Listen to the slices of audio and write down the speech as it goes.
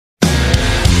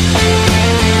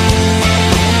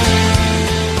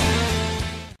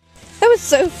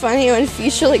so funny when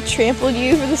Fuchsia like trampled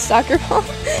you for the soccer ball.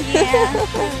 Yeah.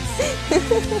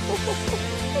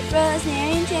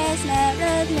 Rosemary and chestnut,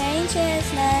 rosemary and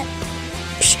chestnut.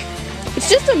 It's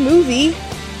just a movie.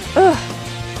 Ugh.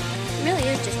 It really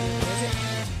is just a movie, is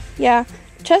it? Yeah,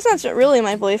 Chestnut's not really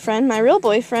my boyfriend. My real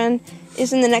boyfriend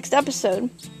is in the next episode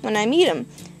when I meet him.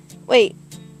 Wait.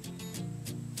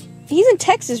 He's in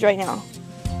Texas right now.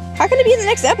 How can he be in the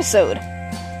next episode?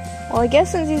 Well, I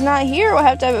guess since he's not here, we'll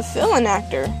have to have a fill-in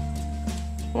actor.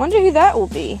 I wonder who that will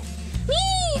be. Me!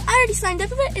 I already signed up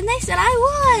for it and they said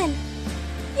I won!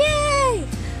 Yay!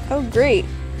 Oh, great.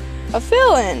 A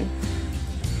fill-in.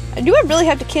 Do I really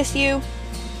have to kiss you?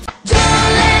 Don't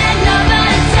let nobody